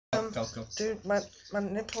Go. Dude, my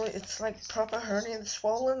nipple, it's like proper hurting and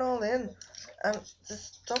swollen all in. And there's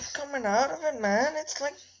stuff coming out of it, man. It's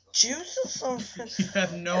like juice or something. You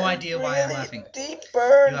have no idea why I'm laughing. Deep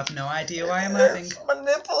burn. You have no idea why I'm laughing. It's my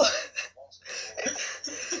nipple.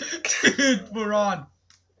 Dude, we're on.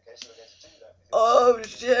 Oh,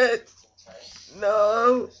 shit.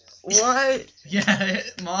 No. Why? Yeah,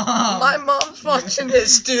 Mom. My mom's watching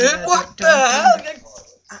this, dude. Yeah, What the hell?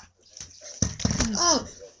 Oh,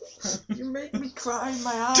 you make me cry in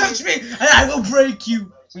my eyes. Touch me and I will break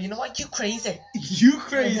you. Well, you know what? You crazy. You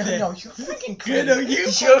crazy. No, you're freaking crazy. You know,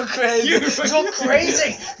 You're crazy. You're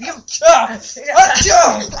crazy. You.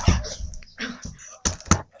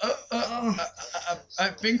 I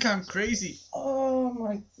think I'm crazy. Oh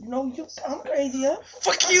my. No, I'm crazy, yeah?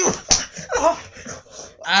 Fuck you.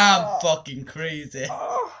 I'm fucking crazy.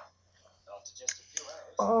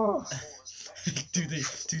 Oh. Do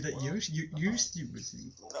that. You're stupid.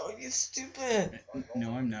 No, you're stupid.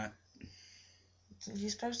 No, I'm not.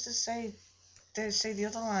 You're supposed to say the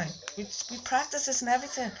other line. We practice this and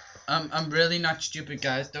everything. I'm really not stupid,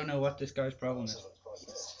 guys. Don't know what this guy's problem is.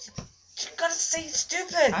 You gotta say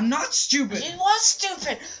stupid. I'm not stupid. You are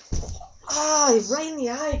stupid. Oh, right in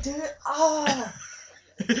the eye, dude. Oh.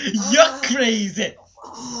 You're crazy.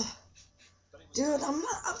 Oh. Dude, I'm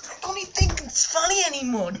not. I don't even think it's funny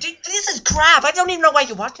anymore. Dude, this is crap. I don't even know why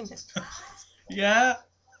you're watching this. Yeah.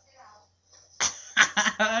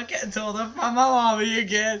 I'm getting told off by my mommy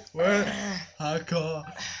again. Hardcore.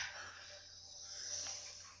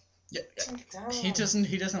 Yeah. He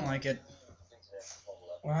doesn't like it.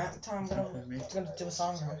 Alright, Tom, I'm gonna do a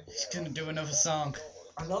song now. He's gonna do another song.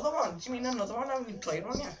 Another one? Do you mean another one? I haven't even played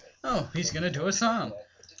one yet. Oh, he's gonna do a song.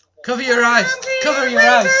 Cover your eyes. Cover your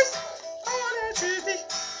eyes.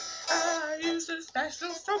 I use the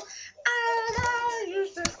special soap. And I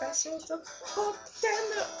use the special soap. But then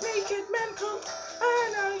the naked men come.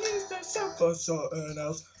 And I use the soap for something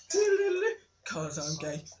else. Cause I'm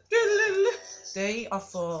gay. They are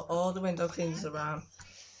for all the window cleaners around.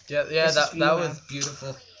 Yeah, that was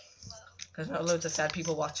beautiful. Because not loads of sad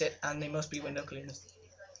people watch it, and they must be window cleaners.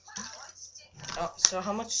 Oh, so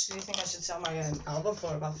how much do you think I should sell my album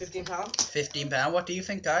for? About £15? £15. What do you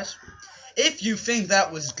think, guys? If you think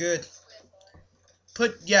that was good,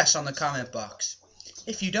 put yes on the comment box.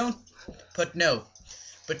 If you don't, put no.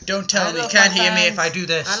 But don't tell me you can't hear me if I do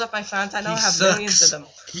this. I love my fans. I know I have millions of them.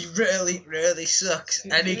 He really, really sucks.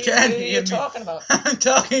 And he can't hear me. What are you talking about? I'm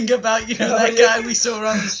talking about, you know, that guy we saw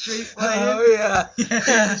on the street. Oh, yeah.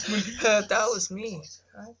 That was me.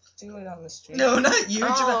 I do it on the street. No, not you.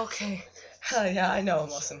 Oh, okay. Yeah, I know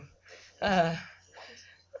I'm awesome.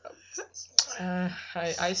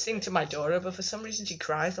 I sing to my daughter, but for some reason she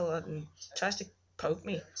cries a lot and tries to poke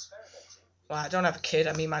me. Well, I don't have a kid.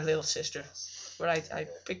 I mean my little sister. But I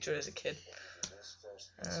picture her as a kid.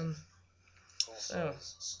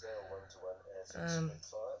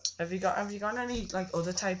 Have you got any like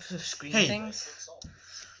other types of screen things?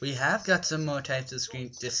 We have got some more types of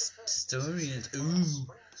screen stories. Ooh.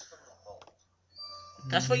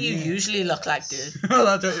 That's what you usually look like, dude. Well,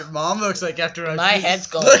 that's what your mom looks like after I. My head's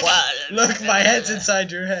going wild. Look, my head's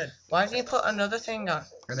inside your head. Why don't you put another thing on?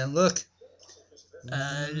 And then look.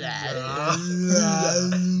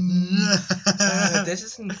 This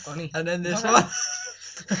isn't funny. And then this one.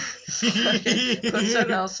 Put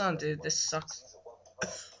something else on, dude. This sucks.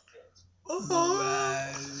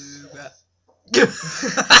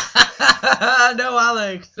 No,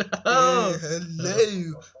 Alex. Oh.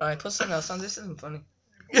 Hello. Alright, put something else on. This isn't funny.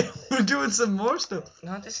 We're doing some more stuff.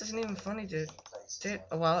 No, this isn't even funny, dude. Dude,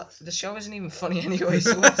 well, the show isn't even funny anyway,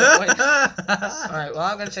 so what's the point? Alright, well,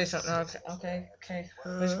 I'm gonna say something. Okay.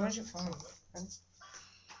 Where's your phone? Where's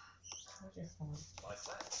your phone?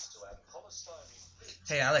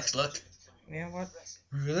 Hey, Alex, look. Yeah, what?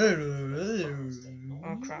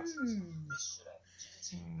 Oh, crap.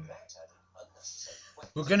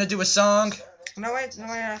 We're gonna do a song. No, wait,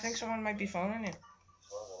 I think someone might be phoning you.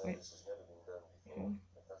 Wait.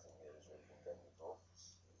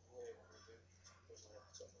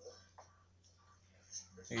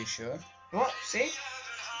 Are you sure? What? See?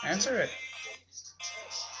 Answer it.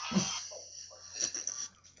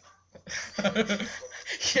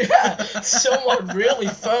 Yeah, someone really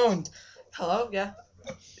phoned. Hello? Yeah.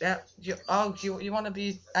 You want to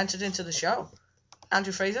be entered into the show?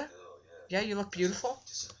 Andrew Fraser? Yeah, you look beautiful.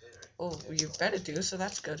 Oh, well, you better do, so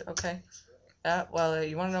that's good. Okay. Well,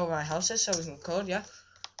 you want to know where my house is so we can code, yeah?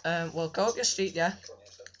 Well, go up your street, yeah?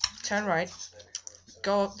 Turn right.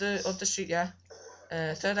 Go up the street, yeah?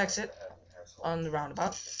 Third exit on the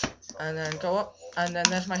roundabout. And then go up, and then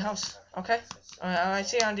there's my house. Okay? Alright,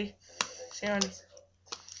 see you, Andy. See you, Andy.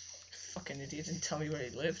 fucking idiot didn't tell me where he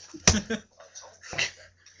lived.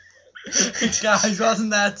 Guys,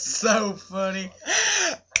 wasn't that so funny?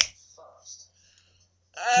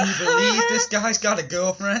 Can you believe this guy's got a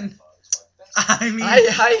girlfriend? I mean...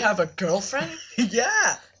 I have a girlfriend?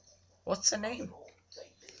 Yeah! What's her name?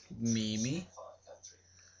 Mimi.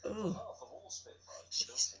 Ooh.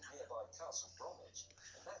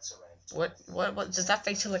 What does that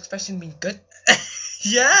facial expression mean? Good?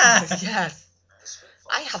 Yeah! Yes.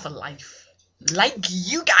 I have a life. Like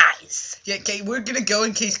you guys. Yeah, okay, we're gonna go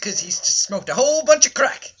in case because he's just smoked a whole bunch of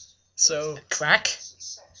crack. So... Crack?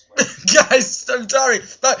 Guys, I'm sorry.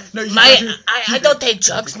 But, no, you I don't take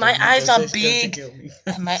drugs. My eyes are big.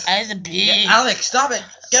 My eyes are big. Yeah, Alex, stop it.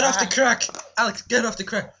 Get off the crack. Alex, get off the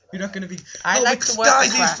crack. You're not gonna be... I like to work the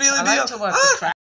crack. I like to work the crack.